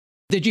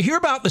Did you hear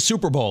about the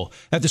Super Bowl?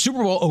 At the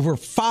Super Bowl, over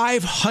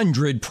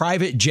 500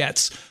 private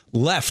jets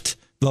left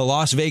the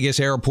Las Vegas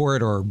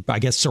airport, or I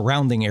guess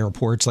surrounding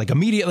airports, like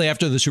immediately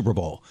after the Super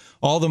Bowl.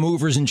 All the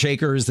movers and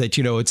shakers that,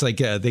 it's like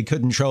they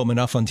couldn't show them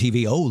enough on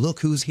TV. Oh, look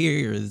who's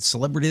here.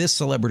 Celebrity, this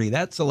celebrity,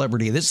 that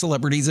celebrity. This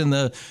celebrity's in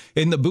the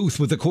booth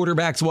with the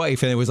quarterback's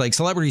wife. And it was like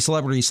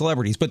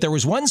celebrities. But there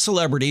was one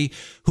celebrity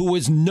who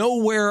was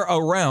nowhere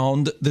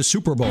around the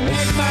Super Bowl.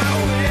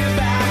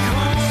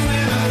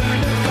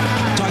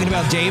 Talking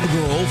about Dave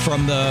Grohl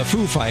from the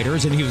Foo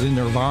Fighters, and he was in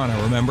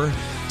Nirvana, remember?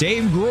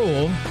 Dave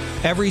Grohl,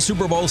 every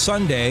Super Bowl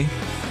Sunday,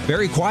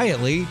 very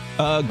quietly,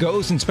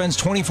 goes and spends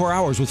 24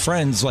 hours with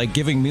friends, like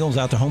giving meals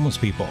out to homeless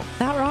people.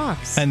 That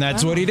rocks. And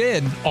that's what he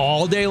did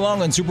all day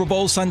long on Super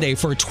Bowl Sunday.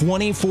 For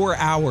 24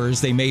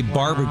 hours, they made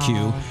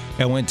barbecue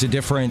and went to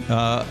different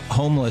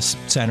homeless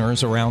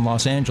centers around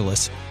Los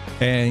Angeles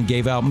and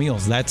gave out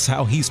meals. That's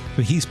how he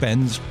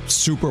spends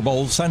Super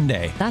Bowl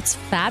Sunday. That's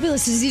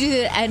fabulous. Does he do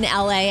it in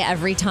LA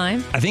every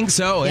time? I think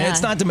so. Yeah. And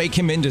it's not to make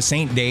him into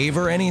Saint Dave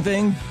or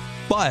anything,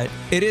 but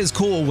it is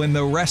cool when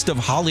the rest of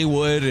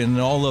Hollywood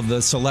and all of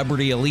the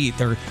celebrity elite,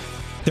 they're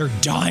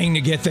dying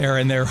to get there,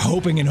 and they're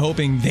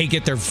hoping they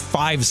get their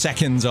 5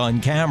 seconds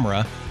on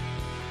camera.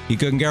 He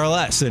couldn't care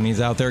less, and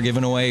he's out there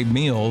giving away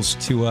meals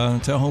to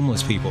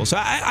homeless people. So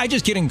I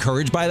just get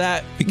encouraged by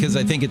that, because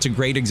I think it's a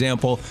great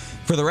example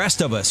for the rest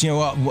of us.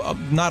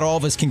 Not all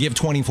of us can give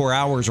 24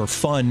 hours or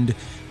fund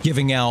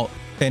giving out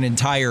an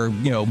entire,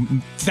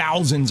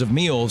 thousands of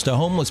meals to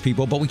homeless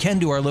people, but we can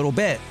do our little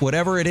bit.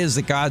 Whatever it is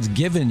that God's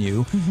given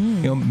you,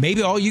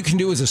 maybe all you can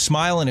do is a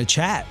smile and a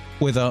chat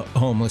with a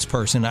homeless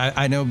person.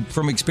 I know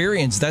from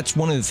experience, that's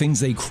one of the things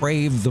they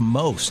crave the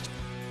most,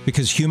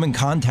 because human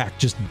contact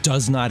just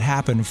does not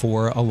happen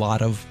for a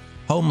lot of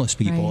homeless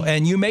people. Right.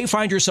 And you may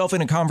find yourself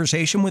in a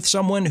conversation with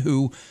someone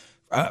who,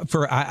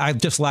 I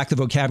just lack the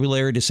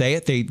vocabulary to say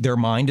it. Their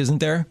mind isn't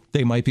there.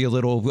 They might be a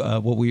little,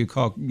 what we would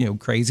call,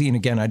 crazy. And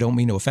again, I don't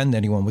mean to offend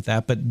anyone with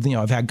that, but,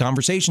 I've had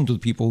conversations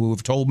with people who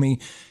have told me,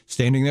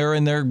 standing there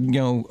in their,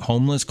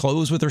 homeless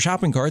clothes with their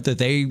shopping cart, that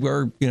they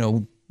were,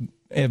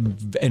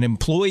 an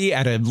employee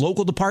at a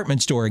local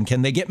department store, and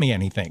can they get me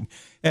anything?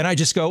 And I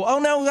just go, oh,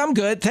 no, I'm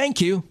good.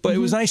 Thank you. But it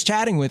was nice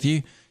chatting with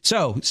you.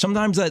 So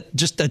sometimes that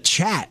just a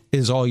chat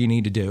is all you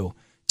need to do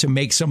to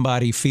make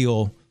somebody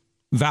feel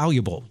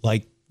valuable,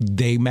 like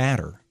they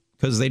matter,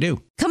 because they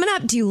do. Coming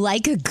up, do you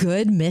like a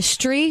good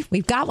mystery?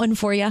 We've got one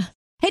for you.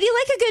 Hey, do you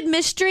like a good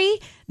mystery?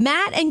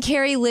 Matt and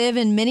Carrie live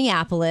in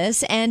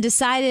Minneapolis and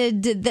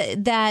decided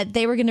that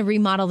they were going to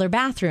remodel their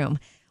bathroom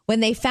when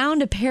they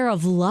found a pair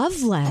of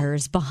love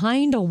letters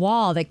behind a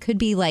wall that could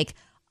be like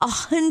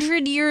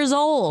 100 years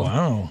old.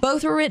 Wow.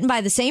 Both were written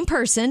by the same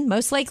person,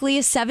 most likely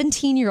a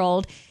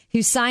 17-year-old,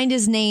 who signed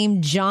his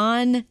name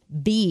John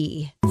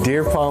B.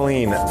 Dear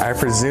Pauline, I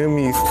presume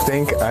you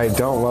think I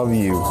don't love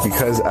you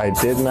because I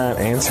did not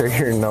answer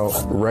your note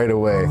right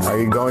away. Are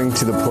you going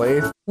to the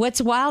play?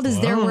 What's wild is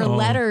there were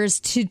letters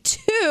to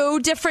 2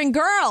 different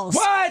girls.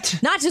 What?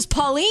 Not just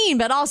Pauline,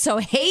 but also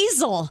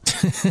Hazel.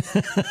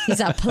 He's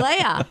a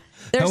player.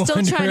 They're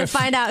still trying to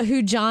find out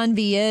who John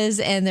B. is,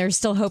 and they're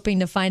still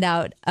hoping to find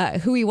out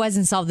who he was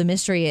and solve the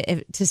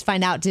mystery, to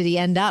find out, did he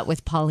end up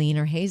with Pauline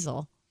or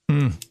Hazel?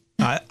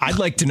 I'd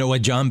like to know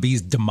what John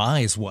B.'s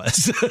demise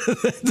was.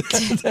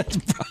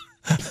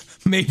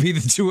 Maybe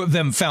the two of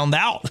them found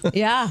out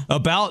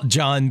about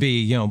John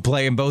B.,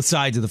 playing both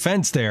sides of the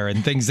fence there,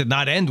 and things did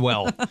not end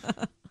well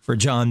for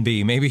John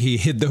B. Maybe he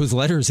hid those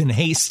letters in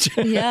haste.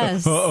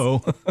 Yes.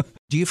 Uh-oh.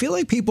 Do you feel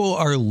like people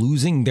are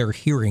losing their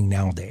hearing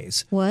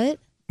nowadays? What?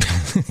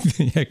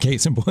 Yeah,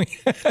 case in point.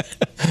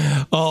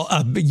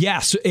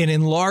 Yes, and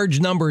in large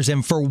numbers,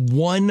 and for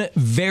one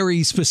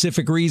very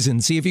specific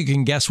reason. See if you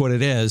can guess what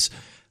it is.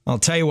 I'll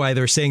tell you why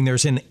they're saying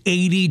there's an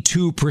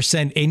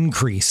 82%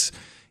 increase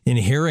in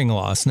hearing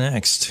loss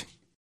next.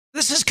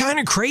 This is kind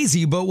of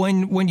crazy, but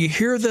when you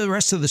hear the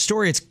rest of the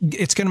story,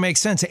 it's going to make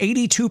sense.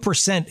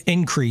 82%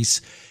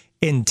 increase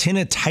in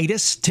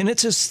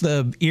tinnitus,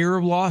 the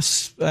ear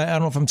loss. I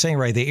don't know if I'm saying it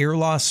right. The ear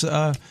loss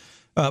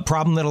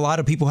problem that a lot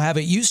of people have.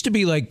 It used to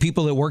be like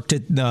people that worked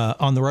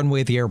on the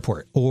runway at the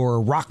airport,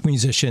 or rock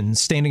musicians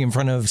standing in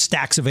front of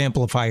stacks of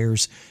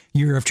amplifiers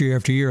year after year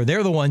after year.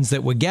 They're the ones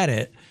that would get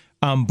it.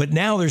 But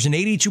now there's an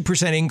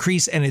 82%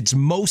 increase, and it's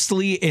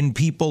mostly in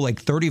people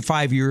like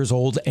 35 years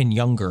old and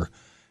younger.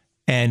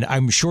 And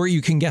I'm sure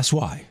you can guess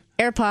why.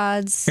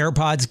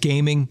 AirPods,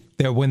 gaming.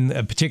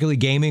 Particularly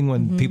gaming,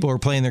 when people are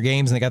playing their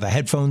games and they got the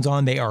headphones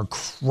on, they are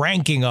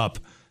cranking up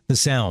the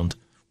sound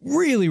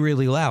really,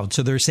 really loud.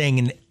 So they're saying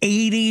an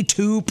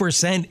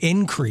 82%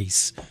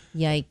 increase.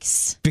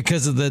 Yikes.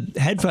 Because of the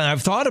headphone.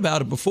 I've thought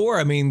about it before.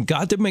 I mean,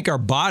 God did make our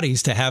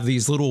bodies to have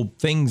these little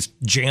things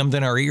jammed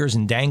in our ears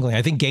and dangling.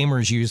 I think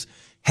gamers use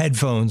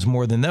headphones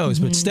more than those,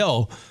 but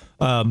still,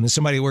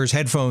 somebody wears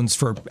headphones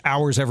for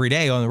hours every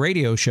day on the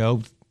radio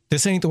show.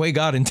 This ain't the way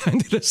God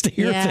intended us to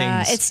hear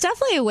things. It's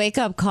definitely a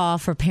wake-up call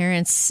for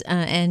parents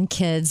and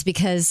kids,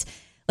 because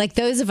like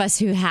those of us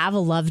who have a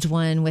loved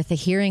one with a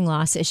hearing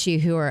loss issue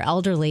who are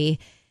elderly,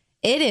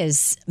 It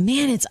is,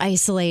 man, it's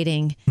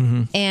isolating.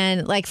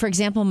 And like, for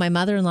example, my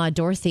mother-in-law,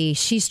 Dorothy,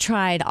 she's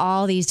tried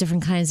all these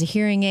different kinds of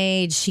hearing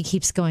aids. She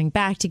keeps going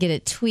back to get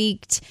it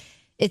tweaked.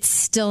 It's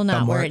still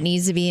not where it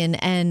needs to be.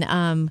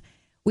 And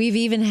we've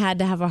even had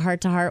to have a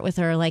heart-to-heart with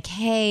her, like,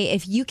 hey,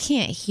 if you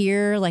can't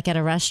hear, like at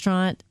a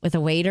restaurant with a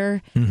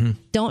waiter,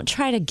 don't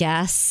try to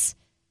guess.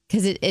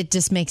 Because it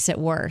just makes it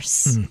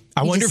worse.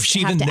 I wonder if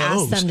she even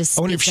knows.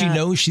 I wonder if she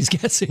knows she's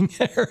guessing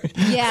there.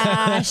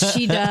 Yeah,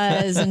 she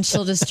does. And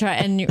she'll just try.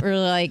 And we're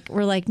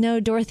like, no,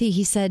 Dorothy,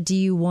 he said, do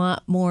you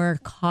want more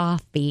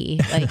coffee?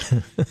 Like,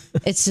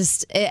 it's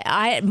just,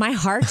 my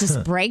heart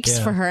just breaks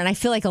for her. And I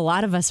feel like a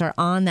lot of us are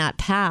on that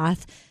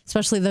path,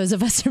 especially those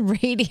of us in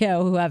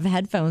radio who have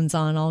headphones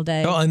on all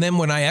day. Oh, and then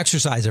when I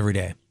exercise every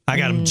day, I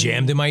got them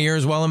jammed in my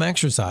ears while I'm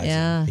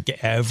exercising.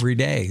 Like every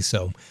day.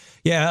 So,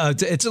 yeah,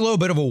 it's a little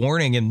bit of a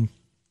warning. And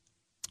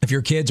if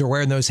your kids are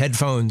wearing those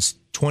headphones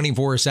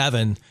 24/7,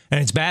 and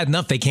it's bad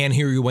enough they can't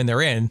hear you when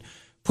they're in,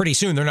 pretty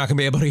soon they're not going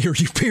to be able to hear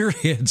you,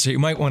 period. So you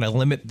might want to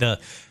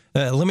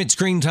limit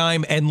screen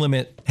time and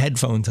limit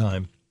headphone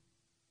time.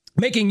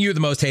 Making you the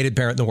most hated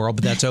parent in the world,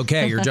 but that's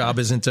okay. Your job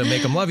isn't to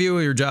make them love you.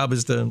 Your job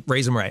is to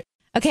raise them right.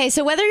 Okay,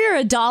 so whether you're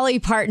a Dolly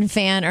Parton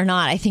fan or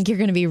not, I think you're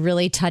going to be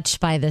really touched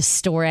by this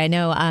story. I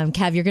know,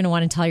 Kev, you're going to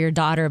want to tell your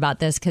daughter about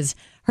this because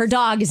her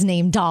dog is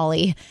named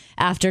Dolly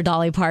after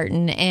Dolly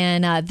Parton.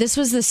 And this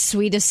was the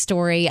sweetest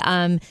story.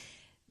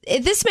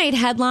 This made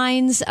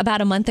headlines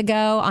about a month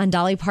ago on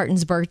Dolly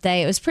Parton's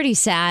birthday. It was pretty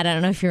sad. I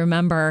don't know if you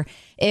remember.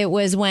 It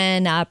was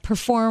when a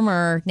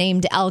performer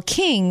named Elle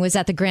King was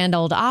at the Grand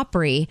Ole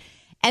Opry.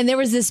 And there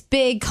was this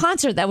big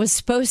concert that was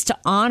supposed to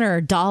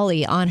honor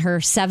Dolly on her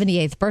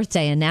 78th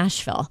birthday in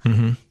Nashville.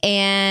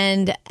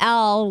 And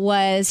Elle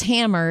was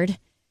hammered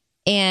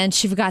and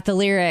she forgot the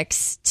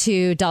lyrics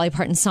to Dolly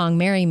Parton's song,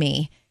 Marry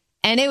Me.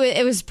 And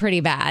it was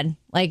pretty bad.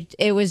 Like,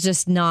 it was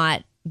just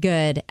not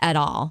good at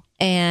all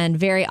and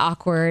very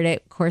awkward.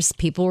 Of course,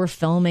 people were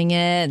filming it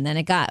and then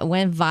it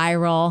went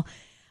viral.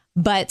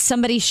 But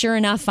somebody, sure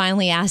enough,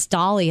 finally asked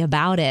Dolly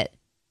about it.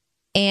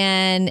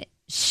 And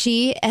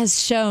she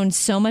has shown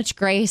so much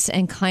grace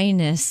and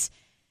kindness.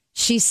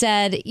 She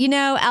said, you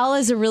know, Elle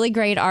is a really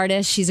great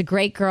artist. She's a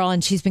great girl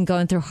and she's been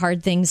going through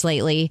hard things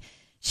lately.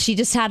 She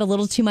just had a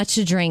little too much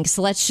to drink.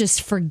 So let's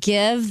just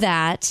forgive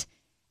that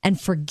and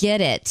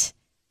forget it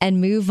and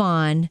move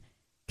on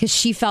because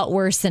she felt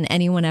worse than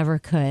anyone ever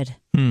could.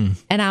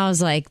 And I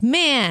was like,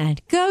 man,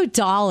 go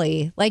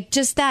Dolly. Like,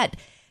 just that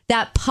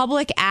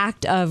public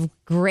act of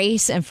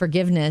grace and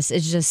forgiveness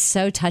is just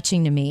so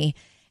touching to me.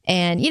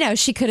 And, you know,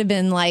 she could have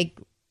been like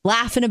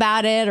laughing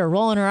about it or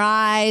rolling her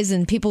eyes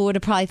and people would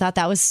have probably thought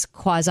that was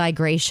quasi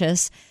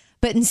gracious.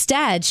 But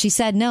instead, she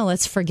said, no,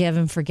 let's forgive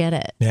and forget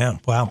it. Yeah.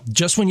 Wow.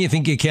 Just when you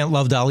think you can't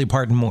love Dolly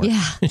Parton more.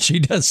 Yeah. She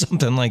does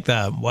something like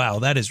that. Wow.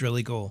 That is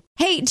really cool.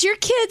 Hey, do your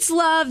kids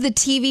love the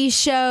TV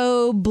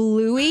show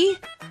Bluey?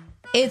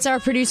 It's our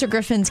producer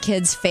Griffin's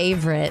kids'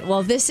 favorite.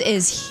 Well, this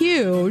is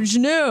huge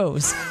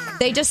news.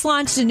 They just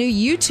launched a new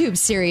YouTube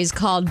series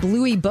called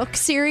Bluey Book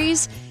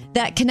Series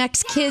that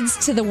connects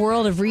kids to the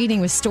world of reading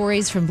with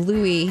stories from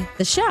Bluey,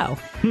 the show.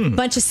 A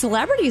bunch of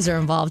celebrities are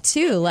involved,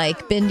 too, like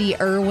Bindi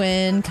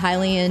Irwin,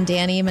 Kylie and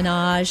Danny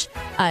Minaj,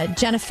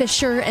 Jenna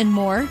Fisher, and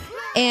more.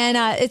 And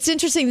it's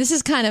interesting. This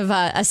is kind of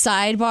a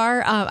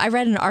sidebar. I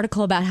read an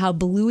article about how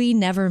Bluey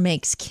never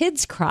makes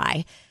kids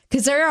cry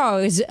because they're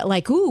always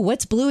like, ooh,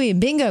 what's Bluey and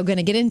Bingo going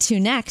to get into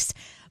next?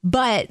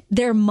 But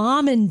their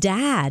mom and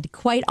dad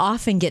quite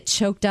often get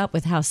choked up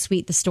with how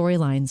sweet the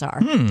storylines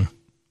are.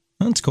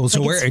 That's cool.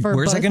 So where's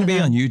that going to be?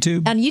 On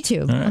YouTube? On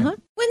YouTube. Right.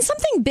 When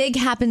something big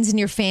happens in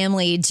your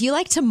family, do you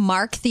like to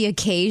mark the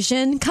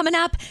occasion? Coming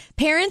up,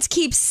 parents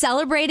keep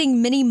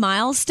celebrating mini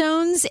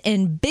milestones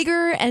in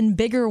bigger and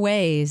bigger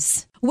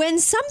ways. When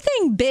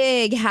something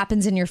big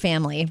happens in your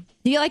family,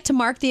 do you like to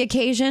mark the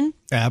occasion?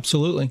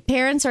 Absolutely.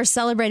 Parents are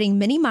celebrating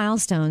mini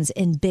milestones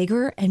in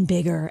bigger and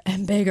bigger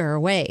and bigger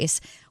ways,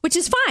 which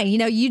is fine. You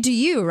know, you do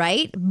you,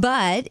 right?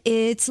 But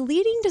it's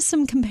leading to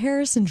some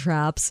comparison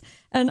traps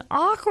and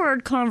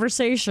awkward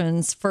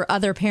conversations for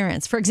other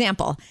parents. For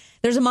example,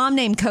 there's a mom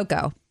named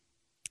Coco.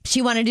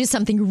 She wanted to do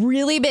something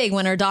really big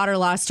when her daughter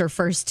lost her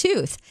first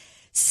tooth.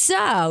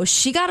 So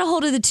she got a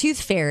hold of the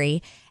tooth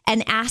fairy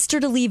and asked her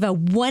to leave a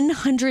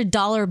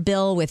 $100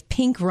 bill with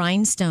pink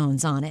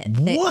rhinestones on it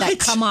that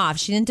come off.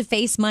 She didn't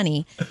deface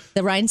money.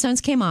 The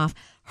rhinestones came off.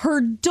 Her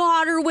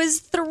daughter was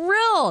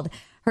thrilled.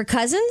 Her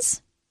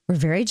cousins were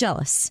very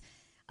jealous.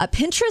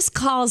 Pinterest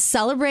calls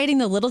celebrating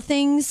the little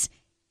things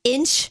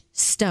inch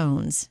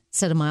stones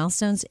instead of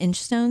milestones, inch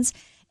stones,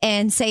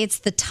 and say it's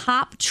the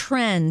top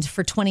trend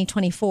for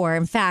 2024.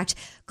 In fact,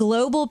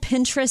 global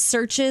Pinterest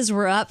searches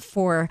were up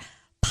for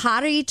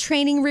potty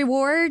training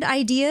reward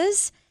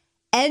ideas,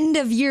 end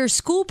of year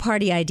school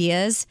party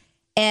ideas,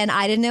 and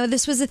I didn't know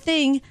this was a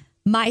thing,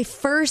 my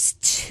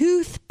first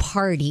tooth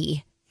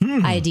party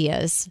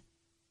ideas.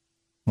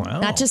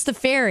 Wow. Not just the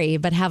fairy,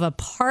 but have a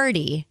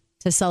party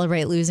to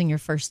celebrate losing your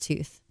first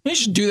tooth. They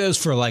should do those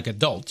for like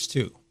adults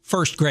too.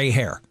 First gray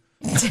hair.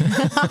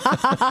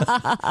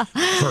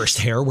 First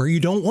hair where you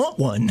don't want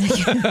one.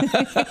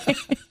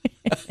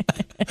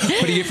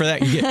 What do you get for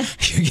that? You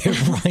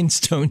get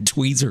rhinestone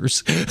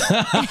tweezers.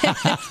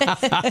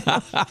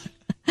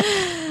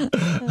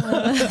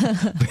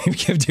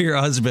 Give to your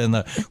husband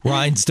the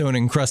rhinestone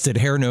encrusted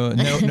hair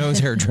nose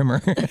hair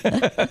trimmer.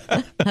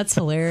 That's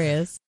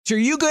hilarious. So are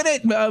you good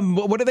at,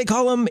 what do they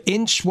call them?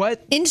 Inch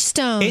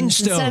stones.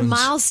 Instead of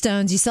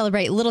milestones, you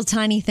celebrate little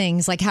tiny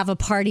things like have a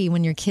party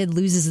when your kid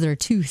loses their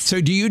tooth.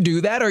 So do you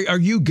do that? Are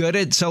you good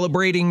at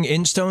celebrating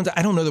inch stones?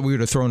 I don't know that we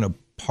would have thrown a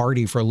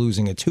party for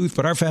losing a tooth,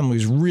 but our family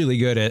is really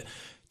good at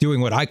doing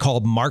what I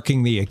call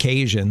marking the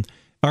occasion.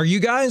 Are you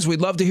guys?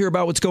 We'd love to hear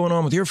about what's going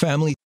on with your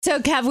family. So,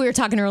 Kev, we were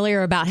talking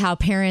earlier about how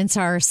parents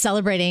are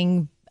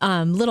celebrating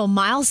little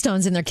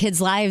milestones in their kids'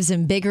 lives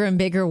in bigger and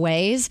bigger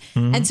ways.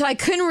 Mm-hmm. And so I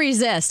couldn't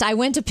resist. I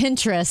went to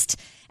Pinterest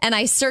and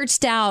I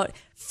searched out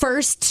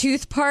first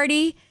tooth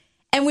party.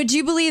 And would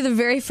you believe the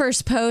very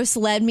first post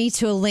led me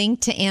to a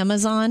link to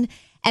Amazon?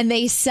 And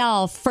they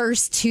sell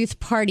first tooth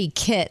party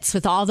kits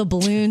with all the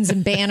balloons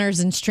and banners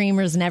and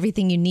streamers and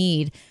everything you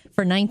need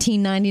for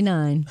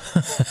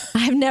 $19.99.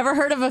 I've never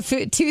heard of a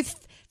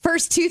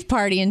first tooth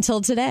party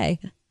until today.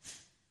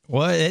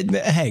 Well,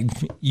 hey,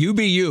 you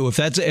be you. If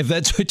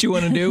that's what you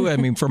want to do. I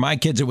mean, for my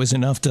kids, it was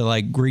enough to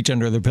like reach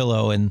under their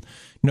pillow and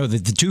know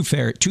that the tooth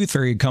fairy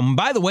would come.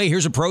 By the way,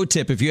 here's a pro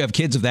tip: if you have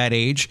kids of that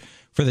age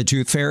for the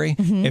tooth fairy,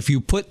 if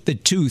you put the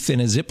tooth in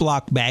a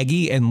Ziploc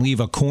baggie and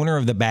leave a corner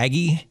of the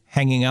baggie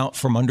hanging out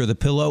from under the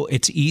pillow,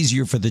 it's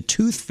easier for the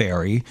tooth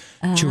fairy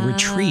to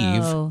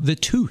retrieve the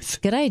tooth.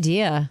 Good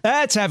idea.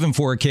 That's having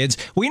 4 kids.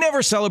 We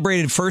never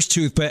celebrated first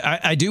tooth, but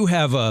I do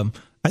have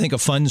I think a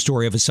fun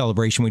story of a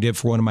celebration we did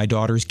for one of my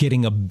daughters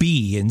getting a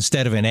B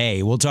instead of an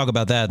A. We'll talk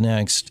about that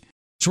next.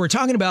 So we're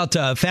talking about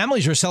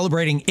families are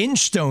celebrating inch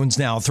stones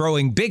now,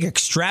 throwing big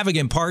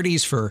extravagant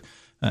parties for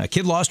a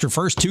kid lost her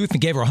first tooth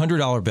and gave her a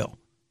 $100 bill.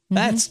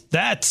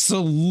 That's a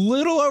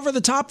little over the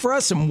top for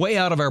us and way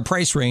out of our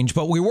price range.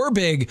 But we were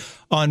big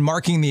on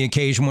marking the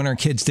occasion when our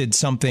kids did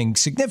something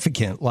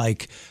significant,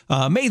 like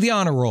made the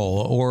honor roll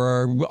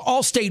or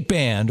all-state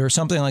band or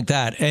something like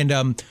that.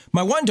 And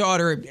my one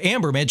daughter,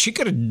 Amber, man, she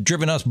could have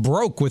driven us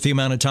broke with the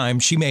amount of time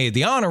she made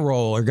the honor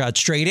roll or got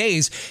straight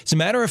A's. As a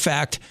matter of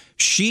fact,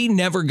 she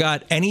never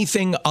got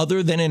anything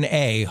other than an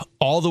A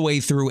all the way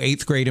through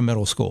 8th grade in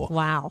middle school.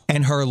 Wow.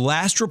 And her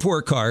last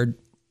report card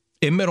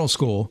in middle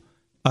school,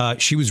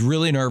 she was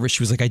really nervous.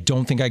 She was like, I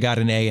don't think I got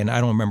an A. And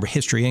I don't remember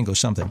history, English,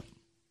 something.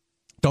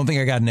 Don't think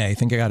I got an A. I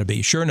think I got a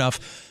B. Sure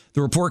enough,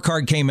 the report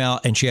card came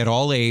out and she had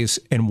all A's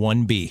and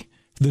 1 B.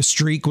 The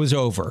streak was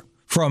over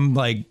from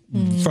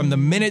the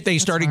minute they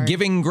started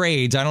giving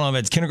grades. I don't know if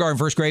it's kindergarten,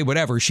 first grade,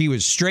 whatever. She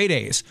was straight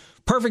A's,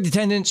 perfect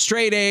attendance,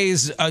 straight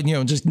A's,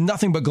 just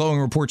nothing but glowing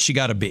reports. She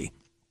got a B.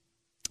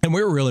 And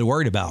we were really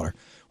worried about her.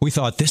 We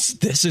thought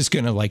this is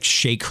going to like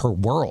shake her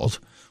world.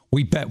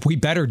 We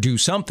better do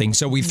something.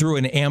 So we threw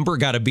an Amber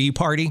got a B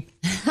party.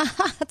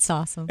 That's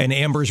awesome. And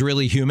Amber's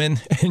really human,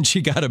 and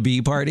she got a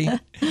B party.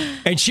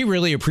 And she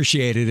really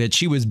appreciated it.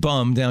 She was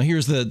bummed. Now,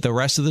 here's the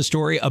rest of the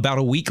story. About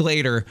a week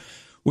later,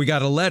 we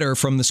got a letter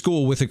from the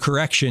school with a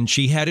correction.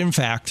 She had, in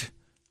fact,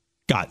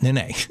 gotten an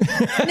A.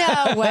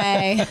 No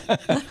way.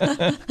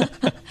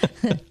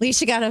 At least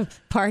she got a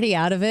party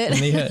out of it.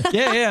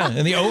 Yeah.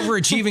 And the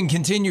overachieving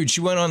continued.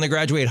 She went on to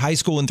graduate high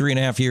school in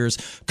 3.5 years,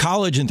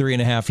 college in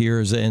 3.5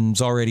 years, and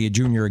is already a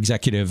junior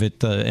executive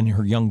in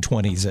her young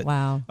 20s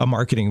at a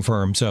marketing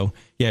firm. So,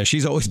 yeah,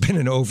 she's always been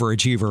an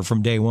overachiever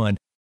from day one.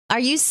 Are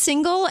you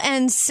single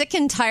and sick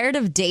and tired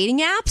of dating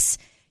apps?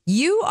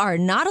 You are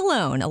not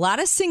alone. A lot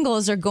of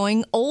singles are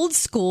going old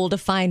school to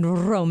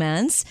find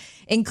romance,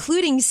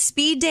 including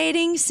speed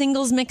dating,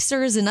 singles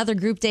mixers, and other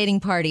group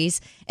dating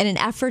parties in an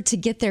effort to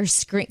get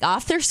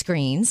off their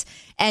screens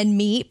and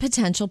meet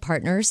potential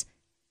partners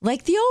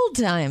like the old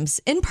times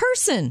in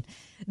person.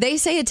 They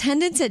say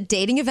attendance at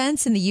dating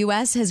events in the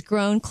U.S. has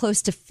grown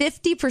close to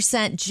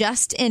 50%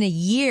 just in a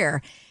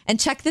year. And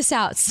check this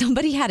out.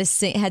 Somebody had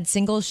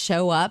singles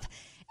show up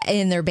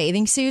in their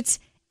bathing suits,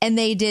 and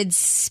they did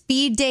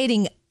speed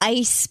dating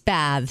ice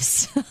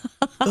baths.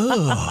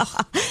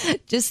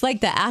 Just like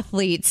the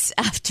athletes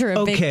after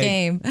a big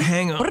game.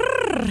 Hang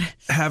on.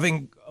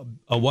 Having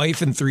a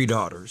wife and 3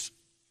 daughters,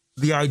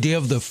 the idea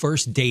of the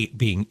first date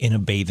being in a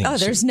bathing suit. Oh,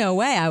 there's no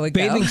way I would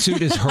go. Bathing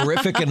suit is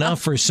horrific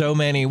enough for so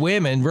many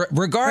women.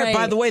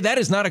 By the way, that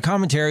is not a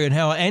commentary on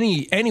how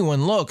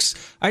anyone looks.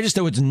 I just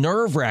know it's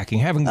nerve-wracking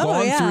having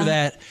gone through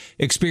that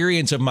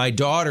experience of my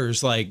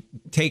daughters, like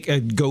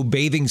go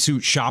bathing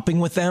suit shopping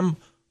with them.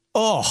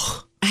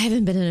 Oh, I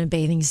haven't been in a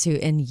bathing suit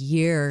in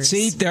years.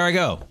 See, there I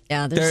go.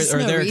 Yeah, there's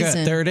no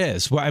reason. There it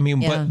is. Well, I mean,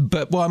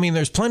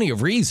 there's plenty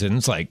of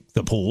reasons, like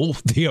the pool,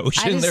 the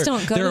ocean. I just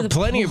don't go there to are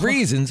plenty of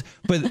reasons,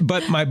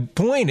 but my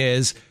point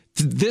is,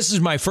 this is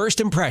my first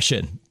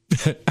impression.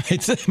 I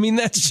mean,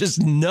 that's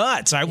just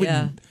nuts. I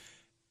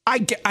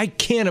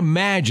can't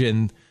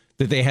imagine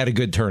that they had a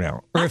good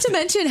turnout. Not to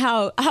mention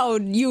how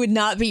you would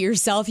not be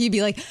yourself. You'd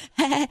be like,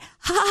 hey,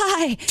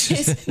 hi,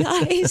 it's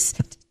nice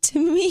to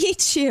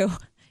meet you.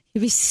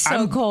 It'd be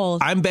so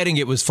cold. I'm betting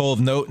it was full of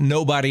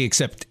nobody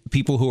except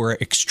people who are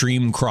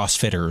extreme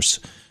CrossFitters.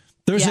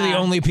 Those are the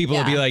only people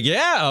who'd be like,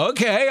 yeah,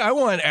 okay, I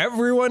want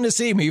everyone to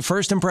see me.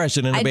 First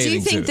impression in a bathing suit. I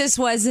do think this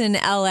was in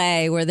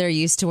L.A. where they're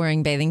used to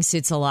wearing bathing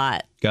suits a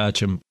lot.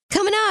 Gotcha.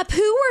 Coming up,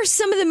 who were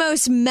some of the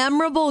most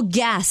memorable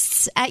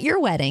guests at your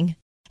wedding?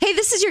 Hey,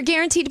 this is your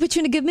guaranteed to put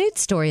you in a good mood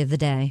story of the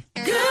day.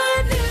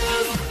 Good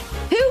news.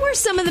 Who were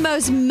some of the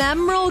most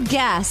memorable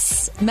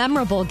guests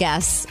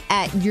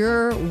at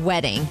your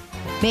wedding?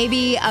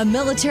 Maybe a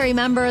military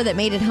member that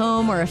made it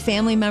home or a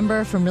family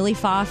member from really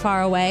far,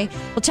 far away.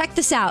 Well, check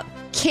this out.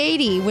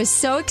 Katie was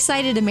so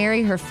excited to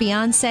marry her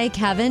fiance,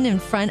 Kevin, in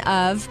front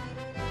of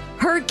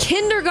her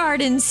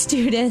kindergarten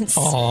students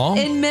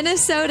in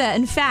Minnesota.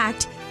 In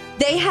fact,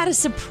 they had a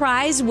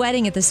surprise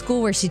wedding at the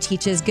school where she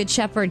teaches, Good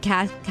Shepherd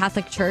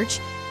Catholic Church.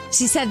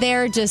 She said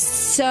they're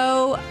just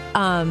so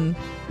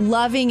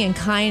loving and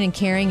kind and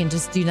caring and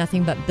just do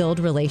nothing but build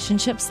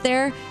relationships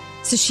there.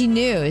 So she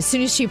knew as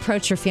soon as she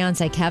approached her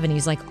fiance, Kevin,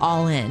 he's like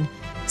all in.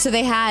 So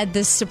they had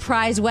this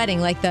surprise wedding.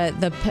 Like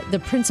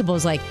the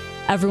principal's like,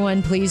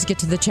 everyone please get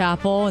to the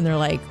chapel. And they're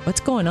like,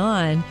 what's going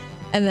on?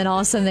 And then all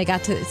of a sudden they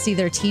got to see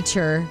their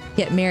teacher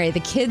get married. The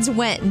kids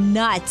went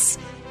nuts.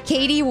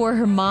 Katie wore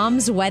her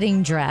mom's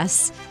wedding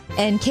dress.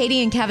 And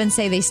Katie and Kevin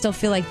say they still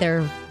feel like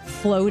they're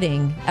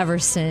floating ever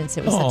since.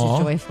 It was such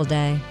a joyful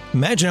day.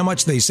 Imagine how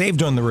much they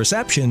saved on the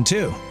reception,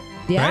 too.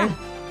 Yeah. Right?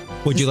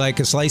 Would you like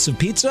a slice of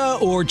pizza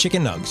or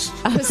chicken nugs?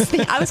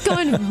 I was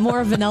going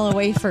more vanilla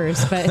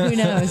wafers, but who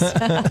knows?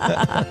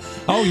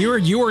 Oh,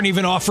 you weren't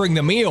even offering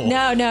the meal.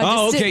 No.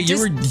 Oh, okay. You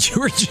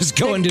were just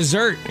going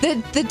dessert.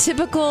 The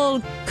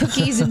typical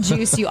cookies and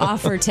juice you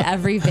offer to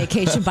every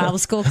vacation Bible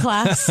school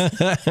class: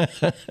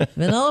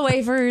 vanilla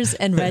wafers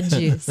and red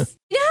juice.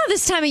 You know how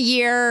this time of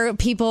year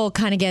people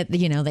kind of get,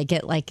 they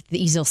get like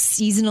the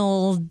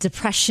seasonal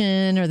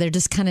depression, or they're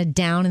just kind of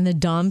down in the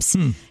dumps.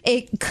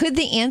 Could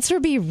the answer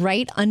be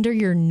right under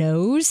your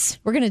nose?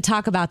 We're going to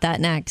talk about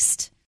that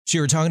next. So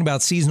you were talking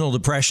about seasonal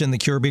depression, the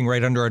cure being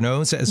right under our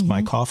nose, as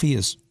my coffee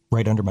is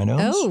right under my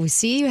nose. Oh,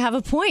 see, you have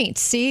a point.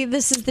 See,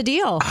 this is the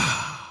deal.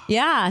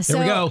 Yeah. So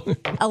there we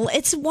go.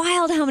 It's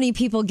wild how many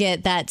people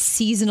get that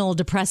seasonal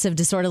depressive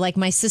disorder. Like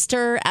my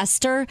sister,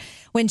 Esther,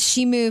 when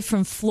she moved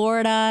from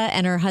Florida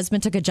and her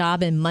husband took a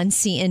job in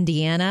Muncie,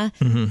 Indiana,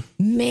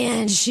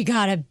 man, she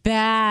got it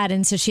bad.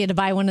 And so she had to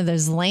buy one of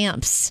those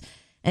lamps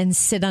and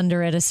sit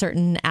under it a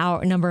certain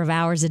number of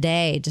hours a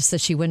day just so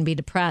she wouldn't be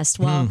depressed.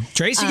 Well,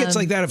 Tracy gets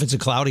like that if it's a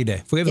cloudy day.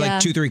 If we have like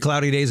 2-3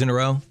 cloudy days in a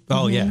row,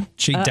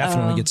 she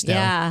definitely gets down.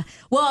 Yeah.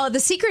 Well, the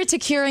secret to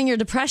curing your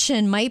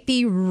depression might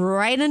be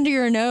right under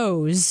your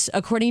nose,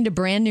 according to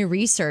brand new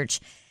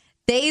research.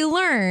 They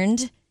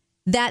learned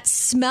that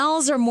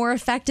smells are more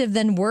effective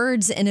than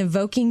words in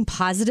evoking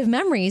positive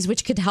memories,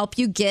 which could help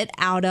you get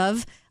out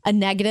of a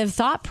negative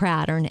thought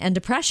pattern and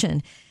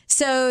depression.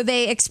 So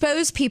they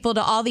expose people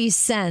to all these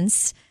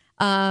scents,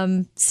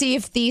 see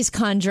if these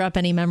conjure up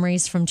any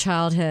memories from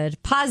childhood,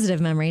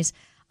 positive memories.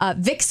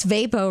 Vicks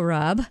Vapo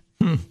Rub,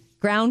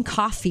 ground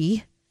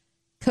coffee,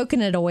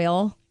 coconut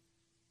oil,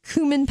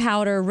 cumin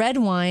powder, red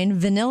wine,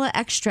 vanilla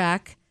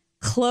extract,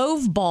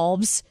 clove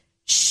bulbs,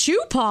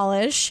 shoe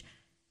polish,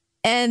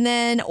 and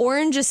then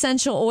orange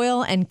essential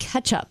oil and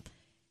ketchup.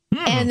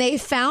 And they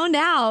found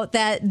out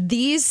that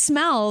these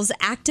smells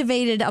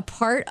activated a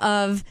part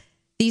of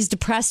these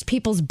depressed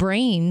people's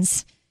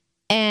brains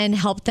and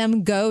helped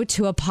them go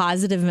to a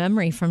positive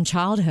memory from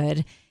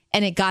childhood.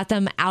 And it got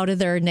them out of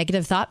their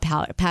negative thought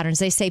patterns.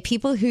 They say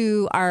people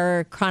who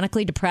are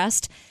chronically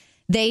depressed,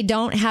 they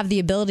don't have the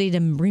ability to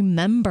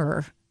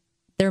remember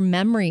their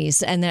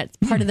memories, and that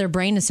part of their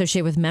brain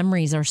associated with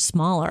memories are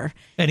smaller.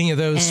 Any of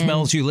those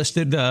smells you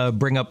listed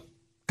bring up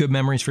good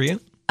memories for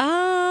you?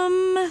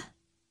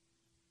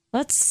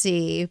 Let's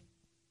see.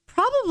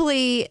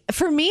 Probably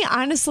for me,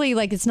 honestly,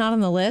 like it's not on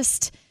the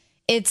list.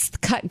 It's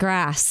cut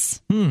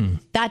grass.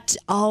 That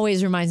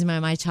always reminds me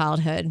of my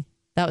childhood.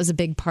 That was a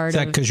big part of it.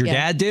 Is that because your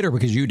dad did or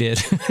because you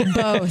did?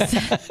 Both.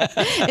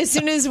 As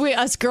soon as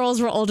us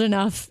girls were old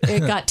enough, it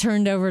got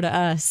turned over to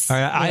us. All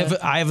right,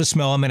 I have a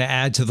smell I'm going to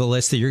add to the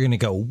list that you're going to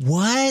go,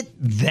 what?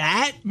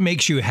 That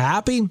makes you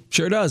happy?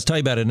 Sure does. Tell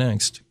you about it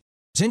next.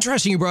 It's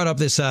interesting you brought up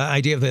this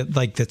idea that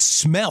that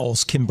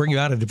smells can bring you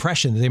out of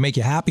depression. They make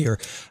you happier.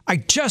 I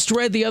just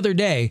read the other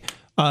day,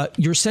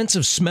 your sense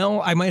of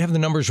smell, I might have the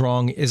numbers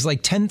wrong, is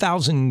like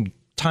 10,000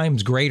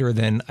 times greater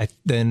than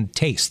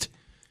taste.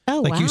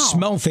 Oh, like you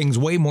smell things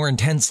way more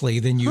intensely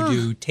than you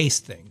do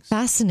taste things.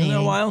 Fascinating.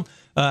 Isn't that wild?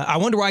 I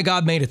wonder why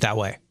God made it that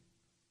way.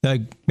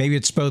 Maybe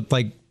it's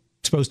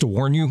supposed to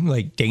warn you,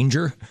 like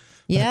danger.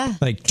 Yeah.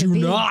 Like, do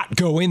not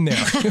go in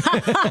there.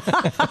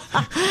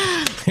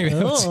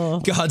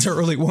 God's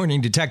early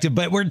warning detective.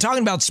 But we're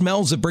talking about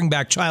smells that bring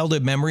back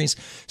childhood memories,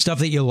 stuff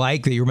that you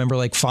like, that you remember,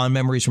 like fond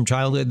memories from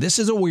childhood. This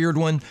is a weird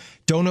one.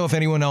 Don't know if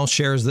anyone else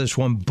shares this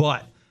one,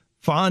 but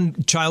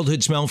fond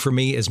childhood smell for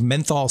me is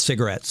menthol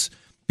cigarettes.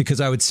 Because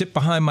I would sit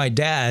behind my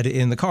dad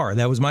in the car.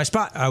 That was my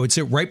spot. I would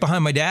sit right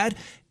behind my dad,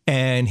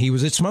 And he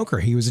was a smoker.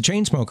 He was a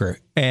chain smoker.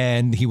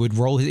 And he would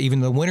roll, even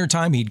in the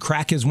wintertime, he'd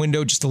crack his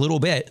window just a little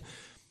bit,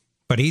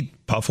 but he'd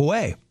puff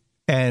away.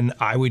 And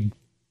I would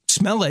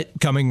smell it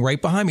coming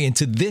right behind me. And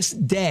to this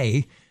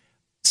day,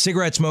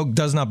 cigarette smoke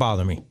does not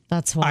bother me.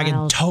 That's wild. I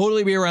can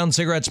totally be around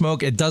cigarette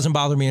smoke. It doesn't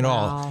bother me at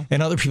all.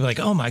 And other people are like,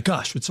 oh my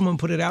gosh, would someone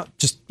put it out?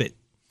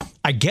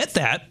 I get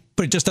that,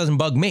 but it just doesn't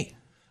bug me.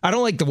 I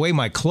don't like the way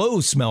my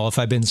clothes smell if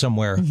I've been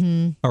somewhere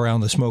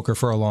around the smoker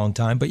for a long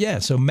time. But yeah,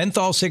 so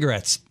menthol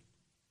cigarettes.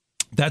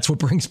 That's what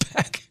brings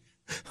back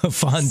a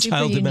fond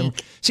childhood memory.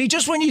 See,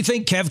 just when you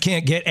think Kev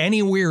can't get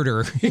any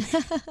weirder,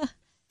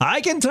 I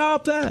can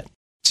top that.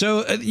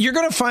 So you're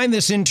going to find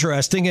this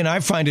interesting, and I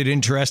find it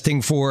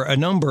interesting for a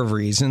number of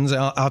reasons.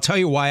 I'll tell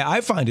you why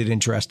I find it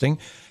interesting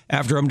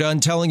after I'm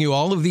done telling you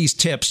all of these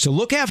tips to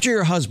look after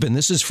your husband.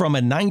 This is from a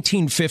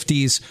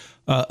 1950s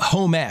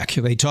home ec.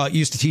 They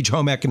used to teach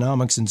home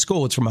economics in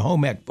school. It's from a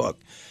home ec book.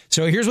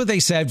 So here's what they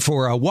said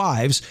for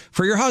wives.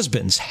 For your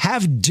husbands,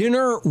 have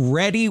dinner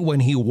ready when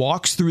he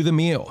walks through the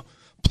meal.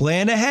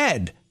 Plan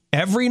ahead.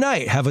 Every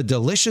night, have a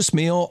delicious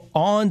meal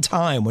on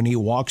time when he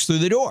walks through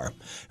the door.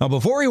 Now,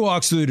 before he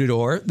walks through the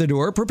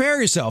door, prepare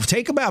yourself.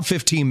 Take about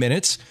 15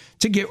 minutes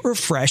to get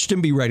refreshed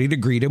and be ready to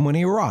greet him when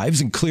he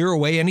arrives and clear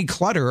away any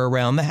clutter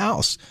around the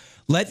house.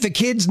 Let the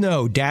kids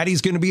know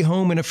Daddy's going to be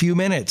home in a few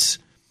minutes.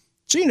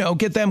 So,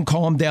 get them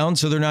calmed down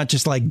so they're not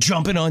just like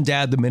jumping on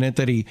Dad the minute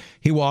that he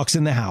walks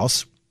in the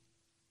house.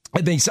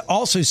 And they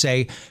also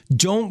say,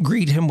 don't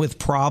greet him with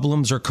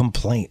problems or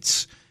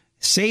complaints.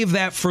 Save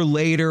that for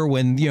later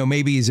when,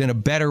 maybe he's in a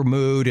better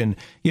mood and,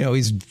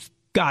 he's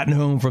gotten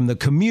home from the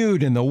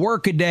commute and the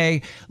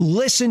workaday.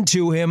 Listen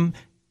to him.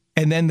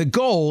 And then the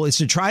goal is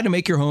to try to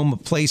make your home a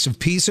place of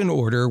peace and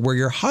order where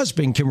your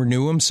husband can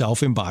renew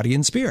himself in body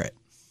and spirit.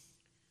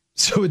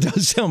 So it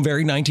does sound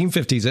very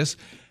 1950s-ish,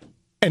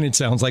 and it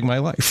sounds like my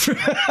life.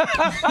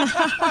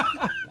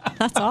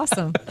 That's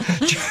awesome.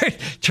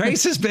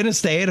 Trace has been a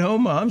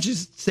stay-at-home mom.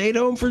 She's stayed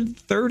home for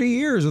 30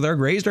 years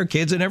raised our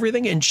kids and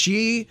everything. And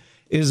she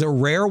is a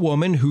rare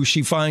woman who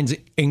she finds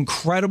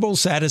incredible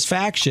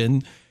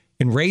satisfaction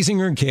in raising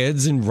her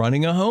kids and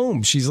running a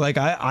home. She's like,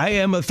 I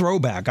am a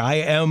throwback. I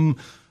am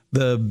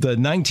the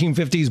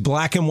 1950s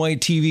black and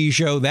white TV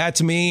show.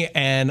 That's me.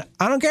 And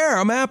I don't care.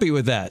 I'm happy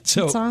with that.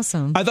 So that's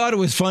awesome. I thought it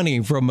was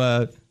funny from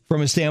a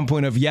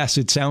standpoint of, yes,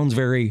 it sounds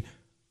very,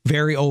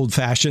 very old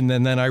fashioned.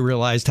 And then I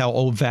realized how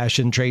old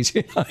fashioned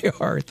Tracy and I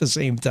are at the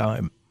same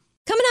time.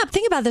 Coming up,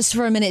 think about this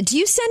for a minute. Do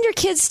you send your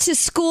kids to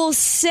school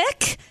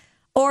sick?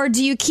 Or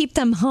do you keep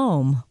them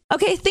home?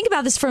 Okay, think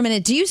about this for a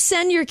minute. Do you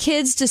send your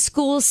kids to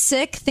school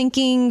sick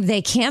thinking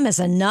they can't miss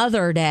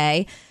another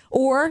day?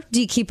 Or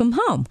do you keep them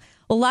home?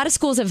 Well, a lot of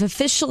schools have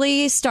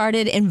officially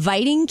started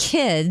inviting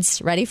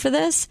kids, ready for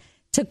this,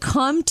 to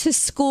come to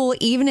school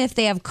even if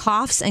they have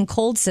coughs and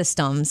cold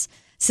symptoms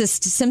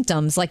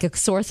like a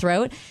sore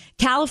throat.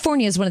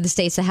 California is one of the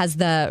states that has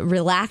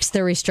relaxed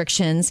their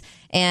restrictions.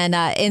 And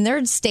in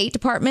their state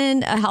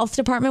department, health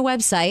department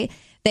website,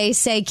 they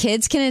say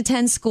kids can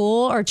attend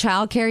school or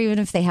childcare even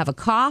if they have a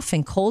cough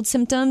and cold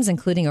symptoms,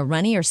 including a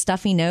runny or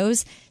stuffy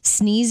nose,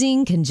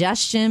 sneezing,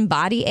 congestion,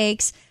 body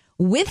aches,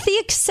 with the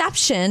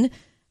exception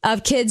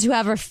of kids who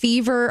have a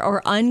fever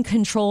or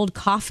uncontrolled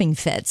coughing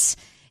fits.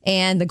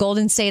 And the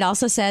Golden State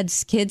also said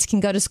kids can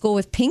go to school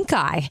with pink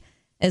eye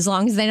as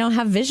long as they don't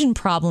have vision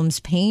problems,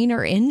 pain,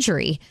 or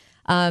injury.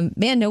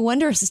 Man, no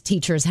wonder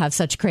teachers have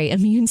such great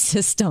immune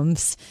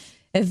systems.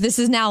 If this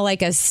is now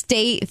like a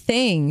state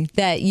thing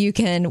that you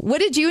can, what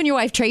did you and your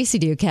wife Tracy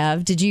do,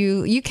 Kev?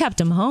 You kept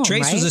them home,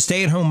 Trace right? was a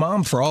stay-at-home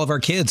mom for all of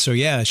our kids. So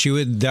yeah,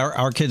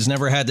 our kids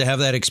never had to have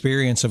that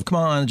experience of, come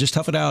on, just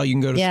tough it out. You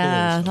can go to school.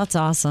 Yeah, that's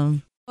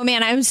awesome. Oh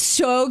man, I'm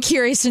so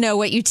curious to know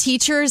what you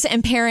teachers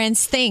and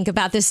parents think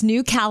about this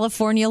new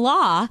California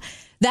law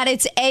that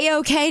it's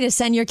A-okay to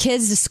send your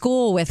kids to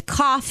school with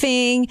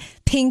coughing,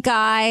 pink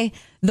eye,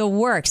 the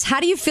works. How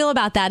do you feel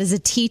about that as a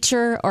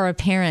teacher or a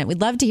parent?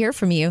 We'd love to hear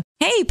from you.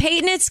 Hey,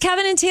 Peyton, it's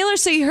Kevin and Taylor.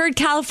 So you heard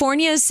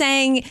California is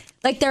saying,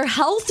 like their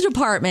health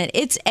department,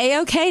 it's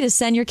A-okay to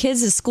send your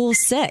kids to school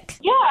sick.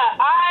 Yeah,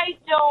 I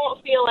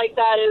don't feel like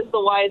that is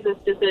the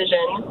wisest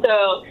decision.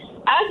 So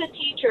as a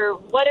teacher,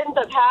 what ends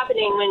up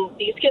happening when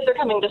these kids are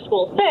coming to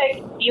school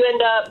sick, you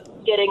end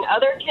up getting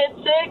other kids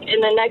sick,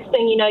 and the next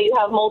thing you know, you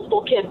have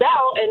multiple kids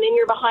out, and then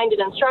you're behind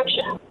in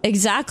instruction.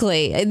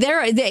 Exactly.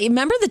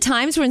 Remember the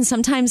times when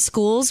sometimes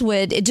schools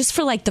would, just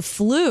for like the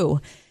flu,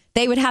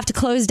 they would have to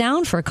close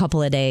down for a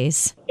couple of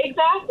days.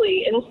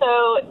 Exactly. And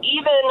so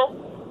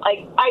even, like,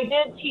 I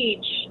did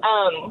teach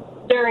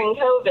during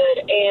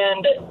COVID,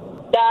 and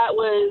that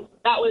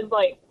was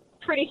like,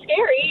 pretty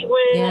scary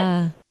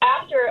when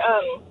after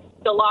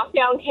the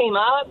lockdown came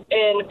up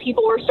and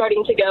people were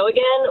starting to go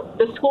again,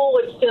 the school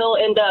would still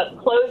end up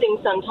closing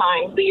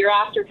sometimes the year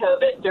after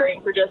COVID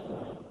for just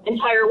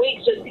entire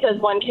weeks just because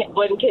one kid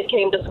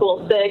came to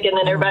school sick and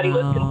then everybody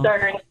was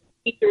concerned.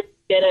 Teachers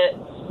did it.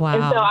 Wow.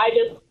 And so I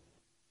just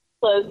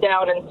closed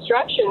down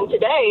instruction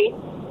today.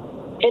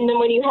 And then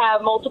when you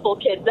have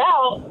multiple kids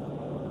out,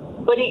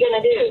 what are you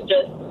going to do?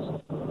 Just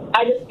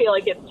I just feel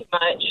like it's too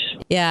much.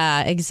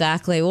 Yeah,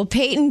 exactly. Well,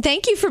 Peyton,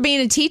 thank you for being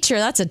a teacher.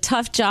 That's a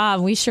tough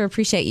job. We sure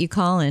appreciate you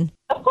calling.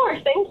 Of course.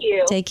 Thank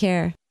you. Take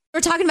care.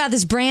 We're talking about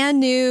this brand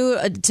new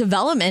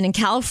development in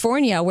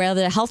California where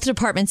the health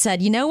department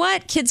said, you know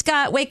what? Kids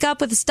wake up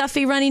with a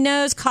stuffy, runny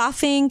nose,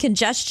 coughing,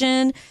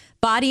 congestion,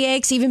 body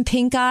aches, even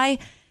pink eye.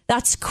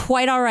 That's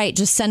quite all right.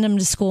 Just send them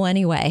to school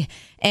anyway.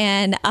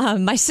 And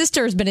my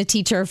sister has been a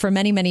teacher for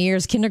many, many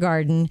years,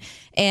 kindergarten,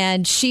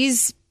 and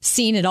she's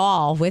seen it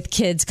all with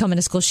kids coming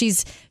to school.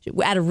 She's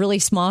at a really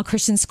small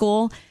Christian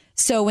school.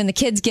 So when the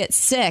kids get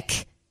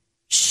sick,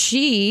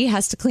 she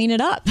has to clean it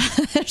up.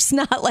 There's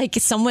not like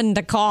someone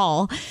to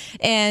call.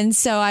 And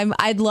so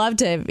I'd love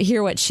to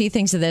hear what she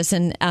thinks of this.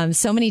 And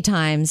so many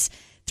times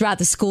throughout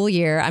the school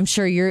year, I'm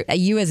sure you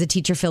as a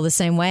teacher feel the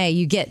same way.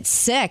 You get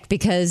sick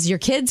because your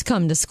kids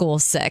come to school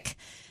sick.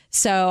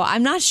 So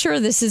I'm not sure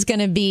this is going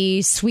to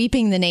be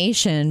sweeping the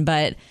nation,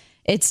 but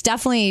it's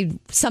definitely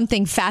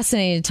something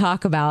fascinating to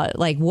talk about,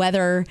 like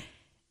whether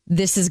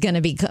this is going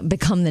to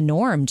become the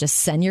norm. Just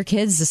send your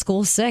kids to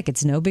school sick.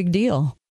 It's no big deal.